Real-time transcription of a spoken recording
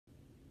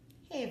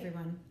Hey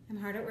everyone, I'm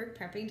hard at work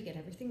prepping to get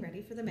everything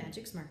ready for the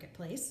Magix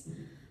Marketplace.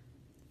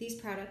 These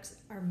products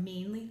are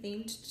mainly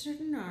themed to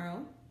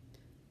Gennaro.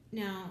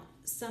 Now,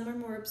 some are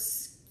more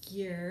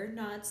obscure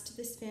nods to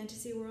this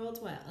fantasy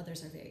world, while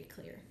others are very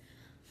clear.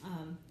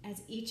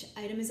 As each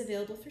item is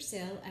available for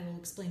sale, I will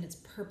explain its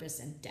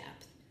purpose and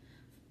depth.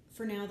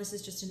 For now, this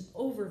is just an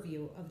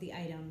overview of the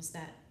items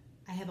that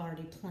I have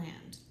already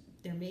planned.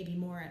 There may be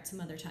more at some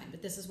other time,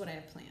 but this is what I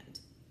have planned.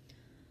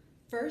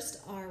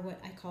 First are what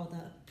I call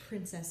the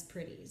Princess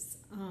Pretties.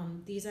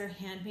 These are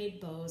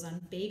handmade bows on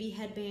baby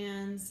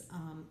headbands,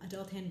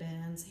 adult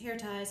headbands, hair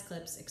ties,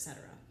 clips,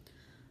 etc.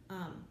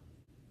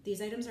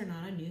 These items are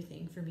not a new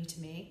thing for me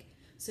to make,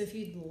 so if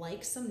you'd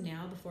like some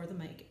now before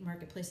the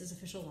Marketplace's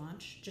official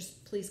launch,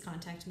 just please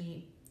contact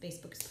me.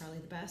 Facebook is probably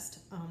the best.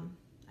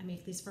 I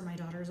make these for my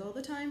daughters all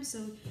the time,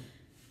 so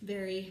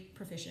very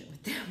proficient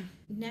with them.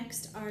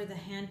 Next are the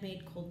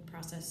handmade cold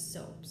processed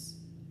soaps.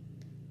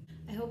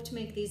 I hope to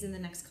make these in the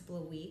next couple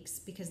of weeks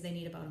because they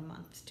need about a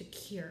month to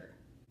cure.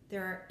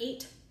 There are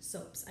 8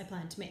 soaps I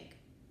plan to make.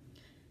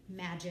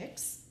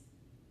 Magix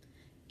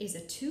is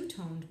a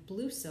 2-toned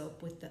blue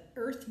soap with the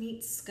Earth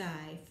Meets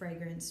Sky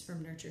fragrance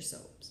from Nurture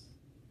Soaps.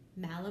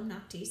 Malum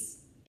Noctis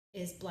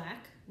is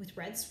black with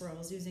red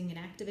swirls using an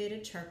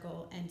activated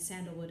charcoal and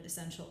sandalwood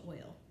essential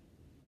oil.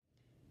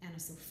 Anna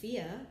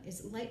Sophia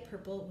is light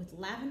purple with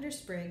lavender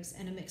sprigs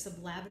and a mix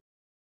of lavender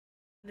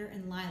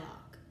and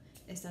lilac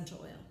essential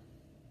oil.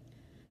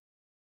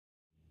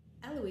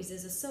 Eloise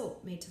is a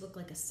soap made to look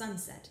like a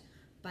sunset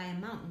by a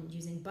mountain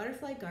using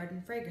Butterfly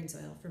Garden fragrance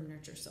oil from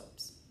Nurture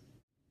Soaps.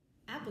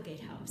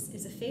 Applegate House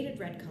is a faded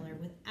red color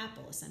with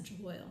apple essential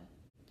oil.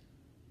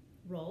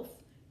 Rolf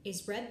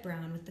is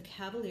red-brown with the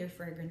Cavalier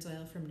fragrance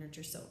oil from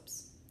Nurture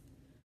Soaps.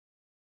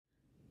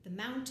 The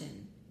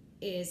Mountain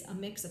is a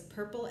mix of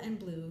purple and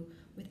blue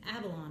with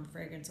Avalon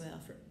fragrance oil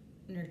from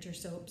Nurture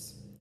Soaps.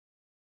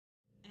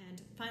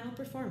 And Final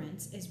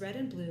Performance is red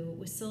and blue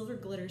with silver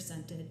glitter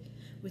scented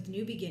with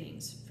New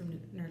Beginnings from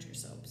Nurture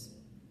Soaps.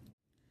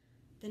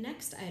 The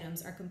next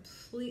items are a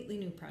completely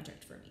new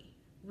project for me,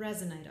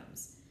 resin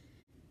items.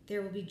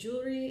 There will be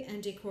jewelry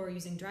and decor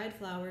using dried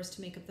flowers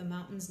to make up the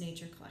Mountains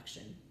Nature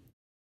collection.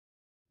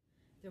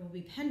 There will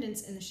be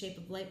pendants in the shape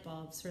of light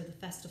bulbs for the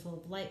Festival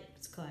of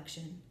Lights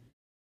collection.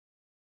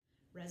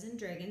 Resin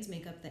dragons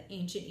make up the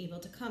Ancient Evil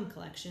to Come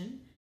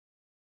collection.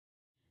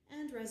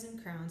 And resin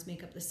crowns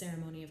make up the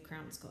Ceremony of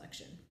Crowns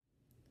collection.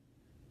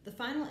 The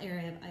final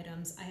area of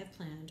items I have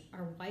planned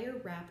are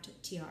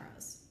wire-wrapped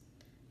tiaras.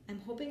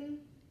 I'm hoping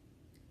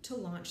to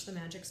launch the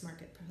Magix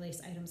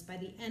Marketplace items by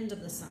the end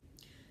of the summer.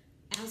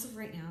 As of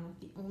right now,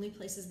 the only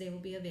places they will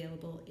be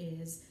available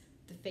is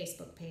the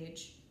Facebook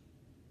page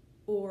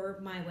or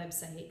my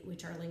website,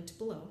 which are linked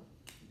below.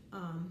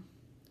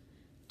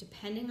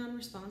 Depending on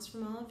response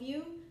from all of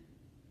you,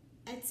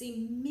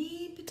 Etsy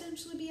may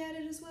potentially be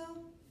added as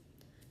well.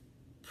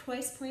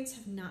 Price points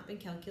have not been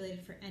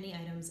calculated for any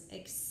items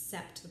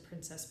except the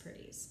Princess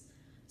Pretties.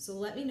 So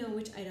let me know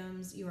which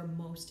items you are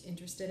most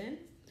interested in.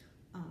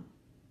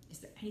 Is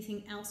there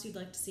anything else you'd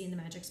like to see in the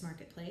Magix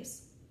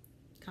Marketplace?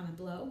 Comment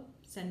below,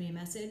 send me a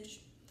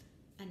message,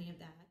 any of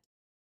that.